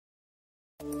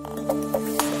John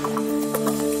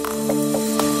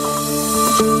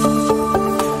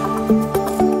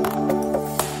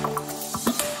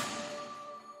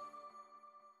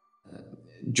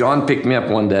picked me up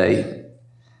one day,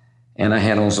 and I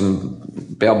had on some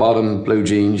bell-bottom blue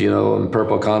jeans, and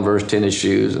purple Converse tennis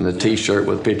shoes, and a T-shirt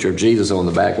with a picture of Jesus on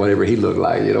the back, whatever he looked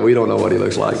like. We don't know what he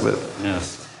looks like, but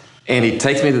yes. And he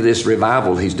takes me to this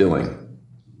revival he's doing,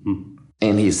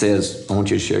 and he says, "I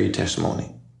want you to share your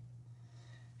testimony."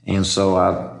 And so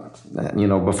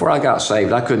before I got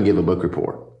saved, I couldn't give a book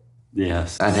report.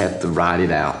 Yes. I'd have to write it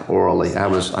out orally. I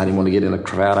didn't want to get in a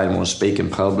crowd. I didn't want to speak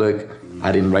in public.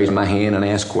 I didn't raise my hand and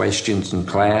ask questions in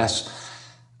class.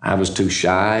 I was too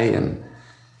shy,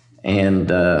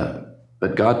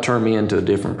 but God turned me into a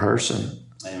different person.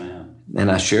 Amen.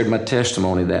 And I shared my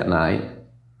testimony that night,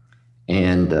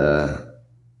 and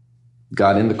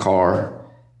got in the car,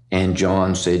 and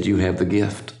John said, "You have the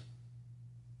gift."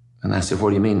 And I said, "What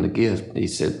do you mean, the gift?" He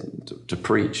said, to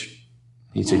preach.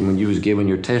 He said, "When you was giving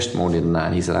your testimony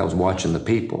tonight," he said, "I was watching the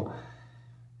people."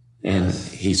 And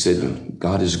he said,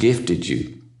 "God has gifted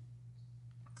you."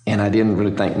 And I didn't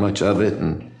really think much of it.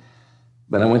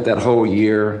 But I went that whole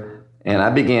year, and I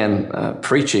began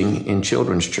preaching in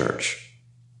children's church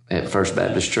at First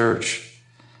Baptist Church.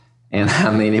 And I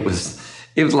mean, it was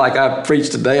like I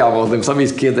preached today almost. And some of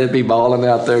these kids, they'd be bawling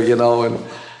out there,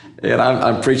 and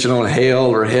I'm preaching on hell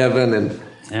or heaven, and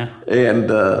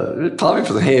probably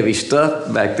for the heavy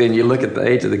stuff back then. You look at the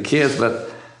age of the kids,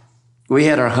 but we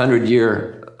had our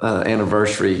 100-year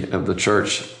anniversary of the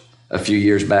church a few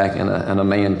years back, and a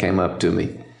man came up to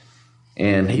me,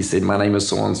 and he said, "My name is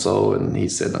so-and-so," and he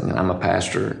said, "I'm a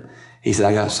pastor." He said,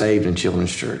 "I got saved in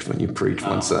children's church when you preached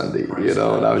one Sunday,"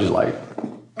 and I was just like,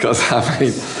 because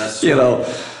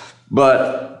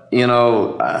but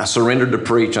I surrendered to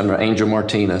preach under Angel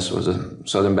Martinez, was a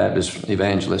Southern Baptist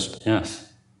evangelist. Yes.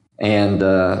 And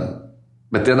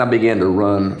but then I began to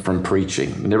run from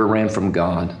preaching. I never ran from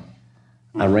God.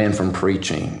 I ran from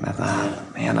preaching. I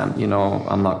thought, man,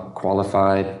 I'm not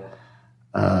qualified.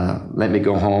 Let me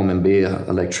go home and be an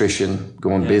electrician,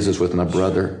 go in business with my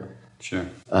brother. Sure.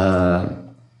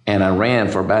 And I ran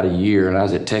for about a year, and I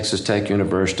was at Texas Tech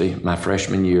University my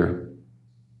freshman year,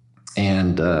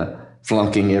 and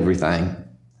flunking everything,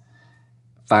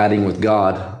 fighting with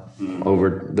God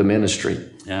over the ministry.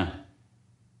 Yeah.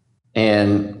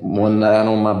 And one night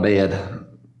on my bed,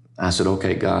 I said,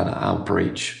 "Okay, God, I'll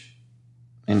preach."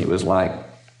 And it was like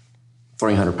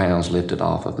 300 pounds lifted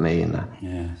off of me. And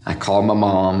I called my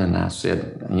mom, and I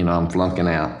said, "I'm flunking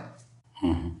out."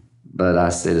 Mm-hmm. But I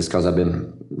said, "It's because I've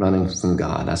been running from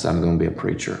God." I said, "I'm going to be a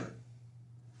preacher.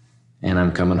 And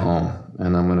I'm coming home,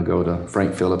 and I'm going to go to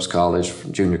Frank Phillips College,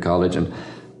 junior college, and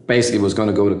basically was going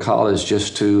to go to college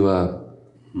just to,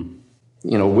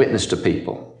 witness to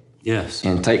people. Yes.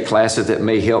 And take classes that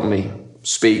may help me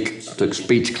speak. Took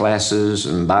speech classes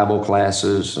and Bible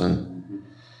classes,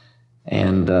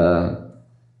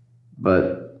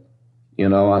 but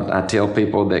I tell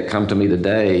people that come to me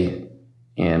today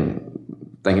and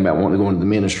thinking about wanting to go into the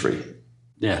ministry.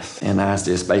 Yes. And I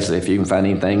just basically, if you can find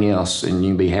anything else and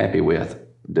you can be happy with,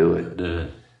 do it. Do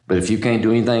it. But if you can't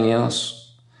do anything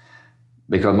else,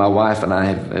 because my wife and I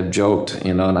have joked,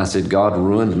 and I said, God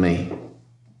ruined me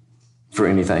for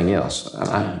anything else.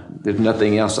 There's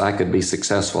nothing else I could be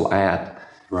successful at.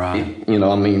 Right.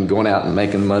 Going out and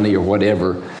making money or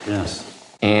whatever. Yes.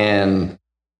 And,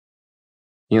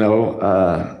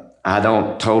 I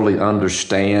don't totally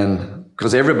understand,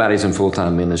 because everybody's in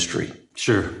full-time ministry.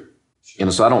 Sure.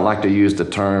 So I don't like to use the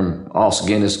term, Os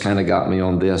Guinness kind of got me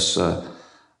on this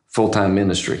full-time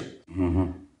ministry.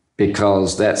 Mm-hmm.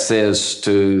 Because that says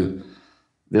to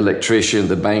the electrician,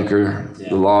 the banker,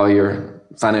 the lawyer,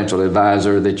 financial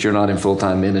advisor, that you're not in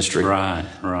full-time ministry. Right.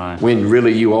 When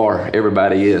really you are.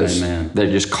 Everybody is. Amen.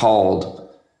 They're just called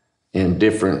in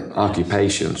different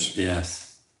occupations.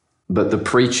 Yes. But the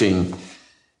preaching,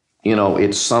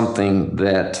 it's something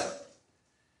that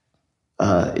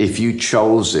if you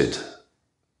chose it,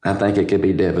 I think it could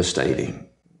be devastating.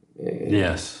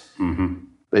 Yes. Mm-hmm.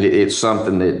 But it's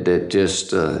something that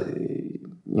just,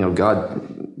 God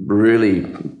really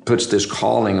puts this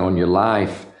calling on your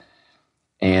life,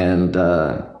 and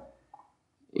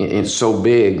it's so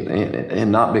big,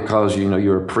 and not because,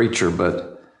 you're a preacher,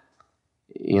 but,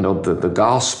 the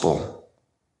gospel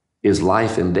is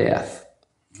life and death.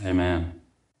 Amen.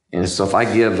 And so if I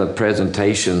give a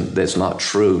presentation that's not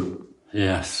true,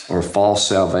 yes, or false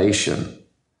salvation,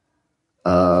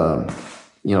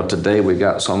 today we've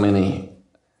got so many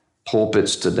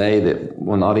pulpits today that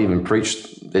will not even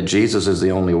preach that Jesus is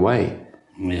the only way.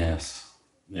 Yes.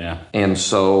 Yeah. And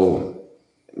so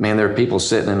man, there are people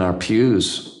sitting in our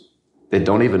pews that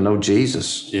don't even know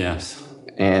Jesus. Yes.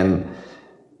 And,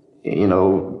 you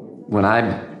know, when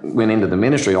I went into the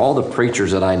ministry, all the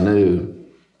preachers that I knew,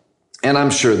 and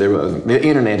I'm sure the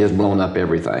internet has blown up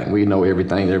everything. We know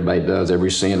everything everybody does,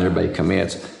 every sin everybody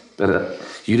commits. But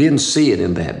you didn't see it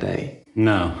in that day.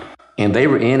 No. And they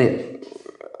were in it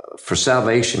for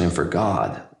salvation and for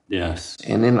God. Yes.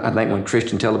 And then I think when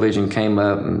Christian television came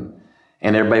up and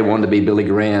everybody wanted to be Billy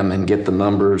Graham and get the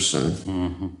numbers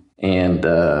and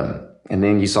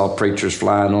then you saw preachers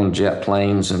flying on jet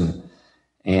planes and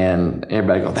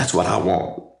everybody go, that's what I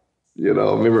want. You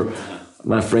know, remember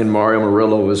my friend Mario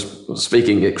Murillo was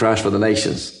speaking at Christ for the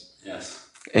Nations. Yes.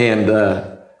 And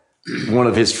one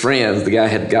of his friends, the guy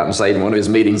had gotten saved in one of his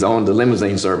meetings on the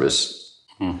limousine service.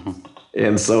 Mm-hmm.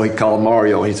 And so he called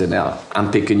Mario. He said, now,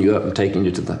 I'm picking you up and taking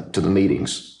you to the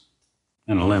meetings.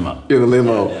 In a limo. In a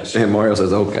limo. Yes. And Mario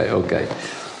says, okay.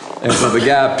 And so the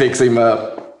guy picks him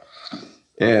up.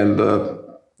 And,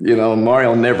 you know,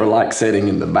 Mario never liked sitting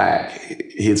in the back.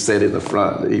 He'd sit in the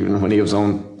front. Even when he was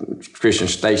on Christian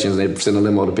stations, they'd send a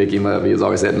limo to pick him up. He was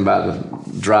always sitting by the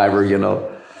driver, you know.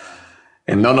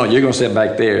 And no, you're going to sit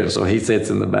back there. And so he sits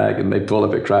in the back, and they pull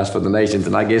up at Christ for the Nations.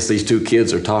 And I guess these two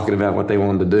kids are talking about what they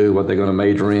wanted to do, what they're going to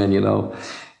major in, you know.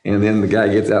 And then the guy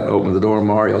gets out and opens the door.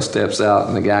 Mario steps out,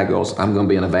 and the guy goes, I'm going to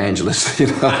be an evangelist, you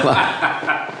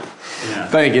know.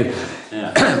 Thinking.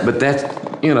 Yeah. But that's,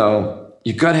 you know,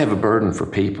 you've got to have a burden for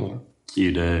people.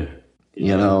 You do.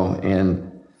 You know,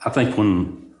 and I think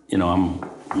when, you know,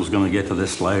 I was going to get to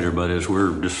this later, but as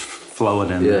we're just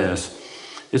flowing in this,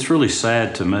 it's really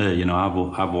sad to me. You know,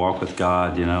 I've walked with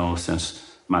God, you know, since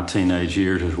my teenage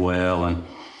years as well. And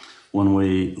when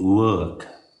we look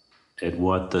at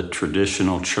what the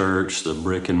traditional church, the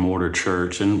brick and mortar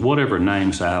church, and whatever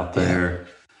names out there,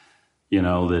 you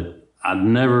know, that I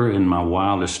never in my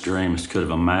wildest dreams could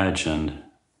have imagined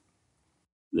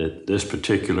that this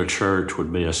particular church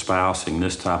would be espousing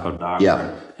this type of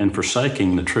doctrine and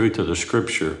forsaking the truth of the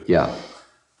Scripture. Yeah.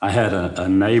 I had a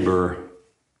neighbor,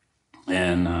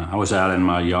 and I was out in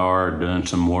my yard doing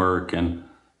some work,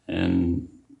 and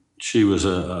she was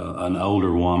an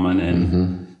older woman,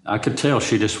 and I could tell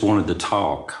she just wanted to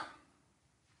talk.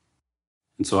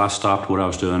 And so I stopped what I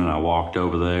was doing, and I walked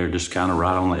over there, just kind of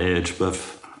right on the edge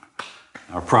of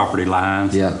our property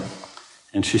lines. Yeah.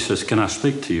 And she says, "Can I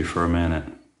speak to you for a minute?"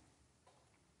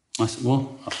 I said,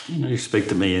 "Well, you know, you speak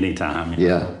to me anytime." You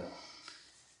know?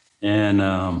 Yeah.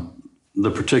 And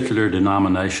the particular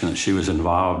denomination that she was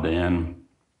involved in,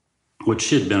 which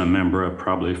she had been a member of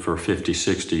probably for 50,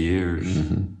 60 years,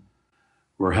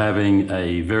 were having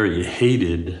a very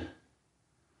heated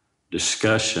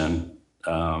discussion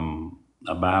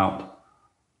about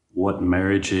what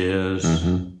marriage is,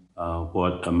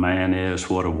 what a man is,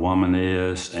 what a woman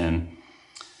is,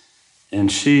 and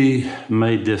she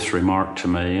made this remark to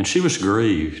me, and she was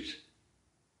grieved.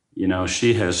 You know,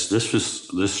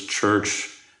 this church,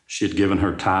 she had given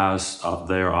her tithes up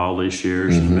there all these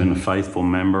years and been a faithful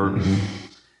member.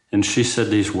 And she said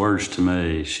these words to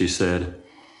me. She said,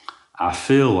 "I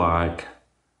feel like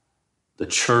the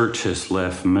church has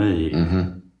left me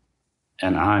and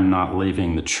I'm not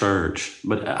leaving the church."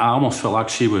 But I almost felt like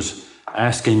she was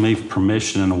asking me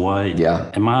permission in a way.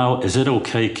 Yeah. Is it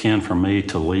okay, Ken, for me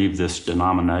to leave this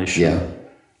denomination? Yeah.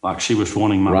 Like she was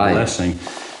wanting my blessing.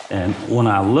 And when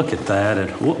I look at that,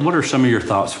 and what are some of your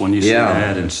thoughts when you see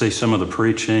that and see some of the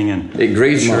preaching and it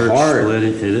grieves my heart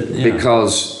splitting?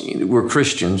 Because we're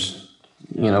Christians.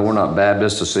 You know, we're not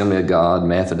Baptist, Assembly of God,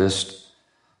 Methodist.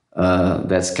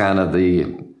 That's kind of the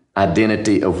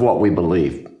identity of what we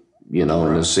believe, you know,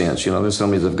 in a sense. You know, there's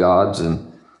Assemblies of Gods and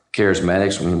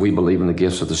Charismatics, when we believe in the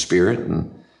gifts of the Spirit and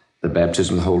the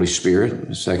baptism of the Holy Spirit,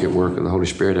 the second work of the Holy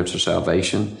Spirit after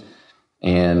salvation.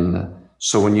 And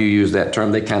so when you use that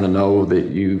term, they kind of know that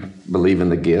you believe in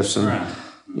the gifts. And,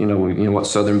 you know what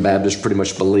Southern Baptists pretty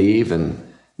much believe, and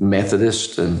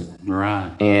Methodist.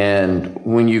 And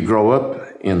when you grow up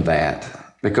in that,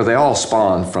 because they all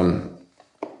spawn from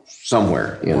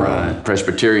somewhere, you know.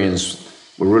 Presbyterians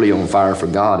were really on fire for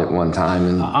God at one time.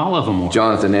 And all of them were.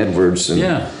 Jonathan Edwards.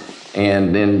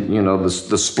 And then, you know,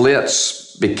 the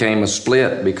splits became a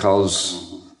split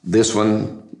because this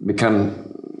one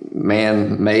became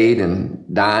man-made and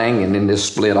dying, and then this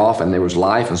split off, and there was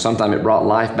life, and sometimes it brought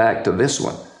life back to this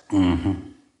one.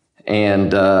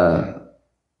 And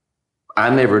I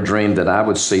never dreamed that I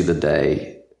would see the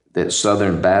day that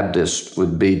Southern Baptists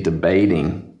would be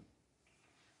debating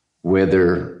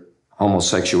whether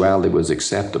homosexuality was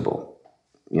acceptable.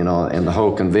 You know, and the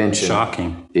whole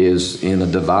convention is in a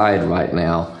divide right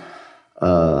now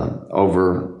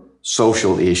over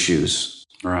social issues.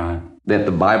 that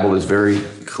the Bible is very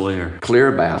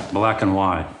clear about. Black and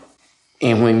white.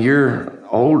 And when you're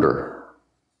older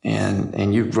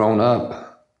and you've grown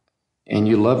up and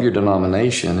you love your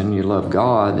denomination and you love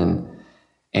God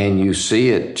and you see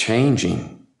it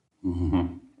changing,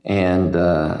 Mm-hmm. and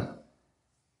the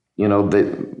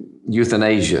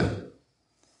euthanasia,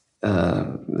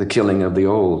 the killing of the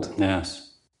old.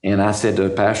 Yes. And I said to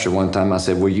a pastor one time, I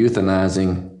said, we're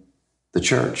euthanizing the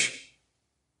church.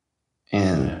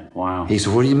 And wow. He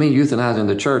said, what do you mean euthanizing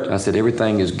the church? I said,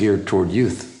 everything is geared toward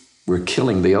youth. We're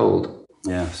killing the old.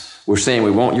 Yes. We're saying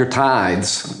we want your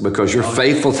tithes because you're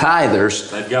faithful tithers.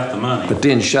 They've got the money. But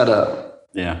then shut up.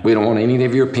 Yeah. We don't want any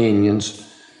of your opinions.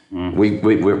 Mm-hmm.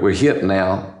 We're hip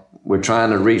now. We're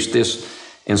trying to reach this.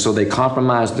 And so they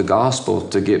compromise the gospel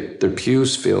to get their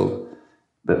pews filled,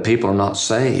 but people are not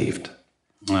saved.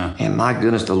 Yeah. And my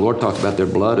goodness, the Lord talks about their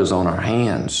blood is on our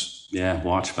hands. Yeah,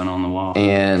 watchman on the wall.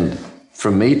 And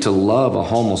for me to love a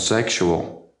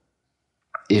homosexual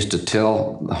is to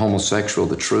tell the homosexual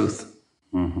the truth.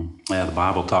 Mm-hmm. Yeah, the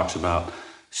Bible talks about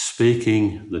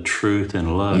speaking the truth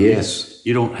in love. Yes.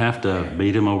 You don't have to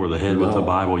beat them over the head with the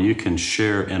Bible. You can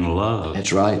share in love.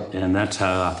 That's right. And that's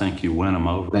how I think you win them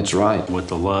over. That's right. With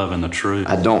the love and the truth.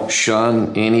 I don't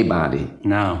shun anybody.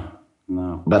 No.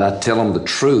 But I tell them the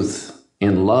truth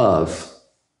in love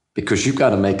because you've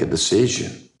got to make a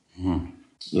decision. Mm-hmm.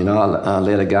 You know, I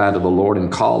led a guy to the Lord in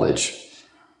college,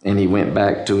 and he went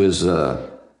back to his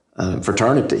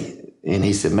fraternity. And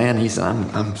he said, man,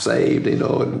 I'm saved,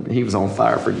 and he was on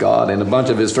fire for God. And a bunch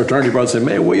of his fraternity brothers said,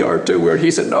 man, we are too.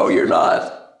 He said, no, you're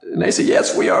not. And they said,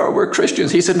 yes, we are. We're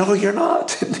Christians. He said, no, you're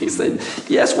not. And he said,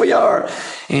 yes, we are.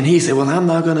 And he said, well, I'm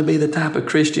not going to be the type of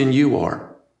Christian you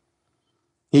are.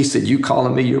 He said, you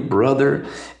calling me your brother,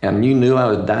 and you knew I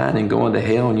was dying and going to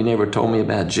hell, and you never told me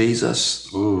about Jesus.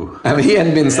 Ooh. I mean, he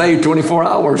hadn't been saved 24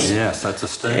 hours. Yes, that's a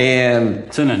step. And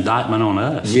it's an indictment on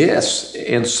us. Yes.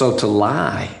 And so to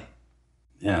lie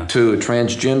to a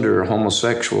transgender,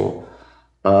 homosexual,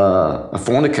 a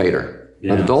fornicator,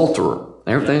 an adulterer,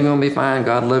 everything's going to be fine.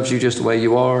 God loves you just the way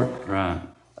you are. Right.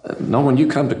 No, when you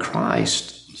come to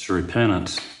Christ. It's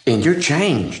repentance. And you're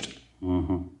changed.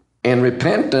 Mm-hmm. And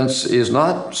repentance is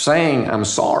not saying I'm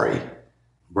sorry.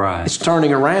 Right. It's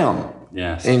turning around.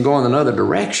 Yes. And going another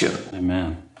direction.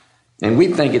 Amen. And we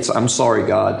think I'm sorry,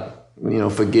 God,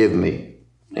 forgive me.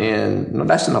 And no,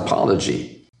 that's an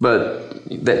apology. But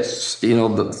that's,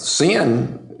 the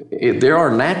sin, there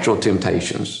are natural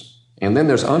temptations. And then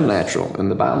there's unnatural. And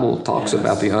the Bible talks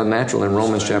about the unnatural in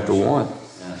Romans chapter 1.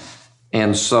 Yes.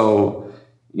 And so,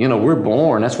 we're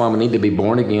born. That's why we need to be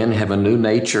born again, have a new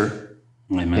nature.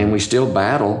 Amen. And we still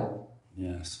battle.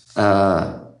 Yes.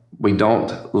 We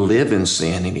don't live in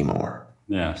sin anymore.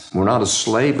 Yes. We're not a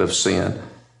slave of sin.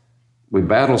 We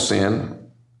battle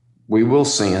sin. We will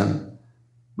sin.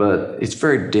 But it's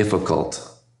very difficult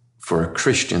for a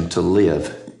Christian to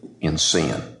live in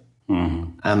sin.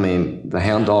 Mm-hmm. I mean, the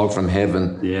hound dog from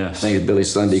heaven, yes. I think it's Billy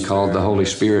Sunday called the Holy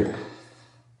Spirit.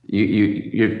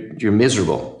 You're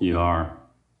miserable. You are.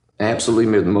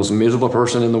 Absolutely, the most miserable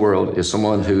person in the world is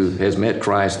someone who has met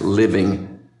Christ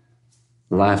living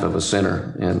the life of a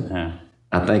sinner. And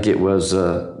I think it was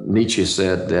Nietzsche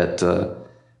said that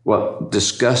what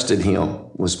disgusted him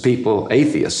was people,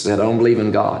 atheists, that don't believe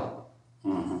in God,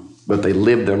 but they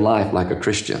lived their life like a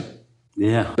Christian.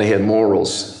 Yeah. They had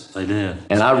morals. They did.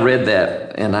 And I read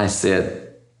that and I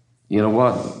said, you know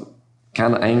what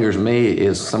kind of angers me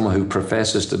is someone who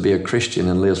professes to be a Christian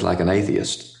and lives like an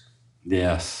atheist.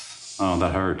 Yes. Oh,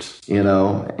 that hurts.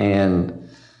 And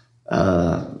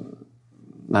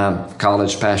my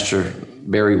college pastor,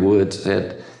 Barry Woods,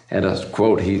 had a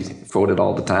quote he quoted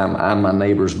all the time, I'm my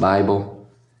neighbor's Bible.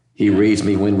 He reads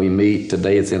me when we meet.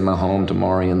 Today it's in my home,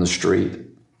 tomorrow in the street.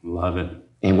 Love it.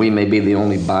 And we may be the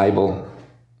only Bible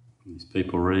these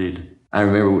people read. I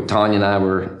remember Tanya and I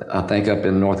were, I think, up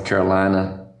in North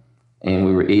Carolina, and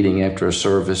we were eating after a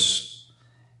service,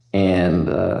 and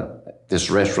this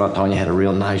restaurant, Tanya had a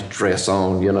real nice dress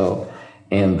on,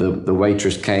 and the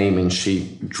waitress came and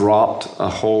she dropped a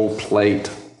whole plate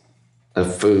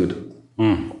of food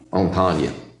on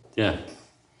Tanya. Yeah.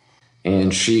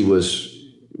 And she was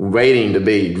waiting to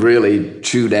be really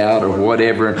chewed out or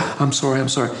whatever. I'm sorry.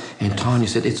 And Tanya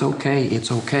said, it's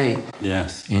okay.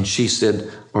 Yes. And she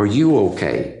said, are you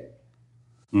okay?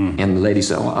 And the lady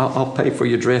said, I'll pay for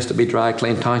your dress to be dry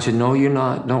cleaned. Tanya said, no, you're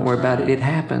not. Don't worry about it. It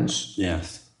happens.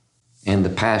 Yes. And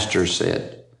the pastor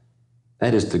said,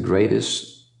 that is the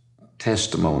greatest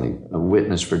testimony, a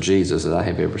witness for Jesus that I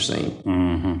have ever seen.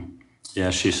 Mm-hmm.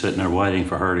 Yeah, she's sitting there waiting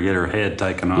for her to get her head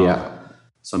taken off. Yeah.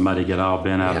 somebody get all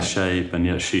bent out of shape, and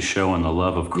yet she's showing the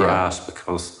love of Christ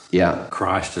because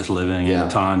Christ is living in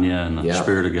Tanya, and the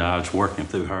Spirit of God is working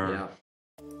through her.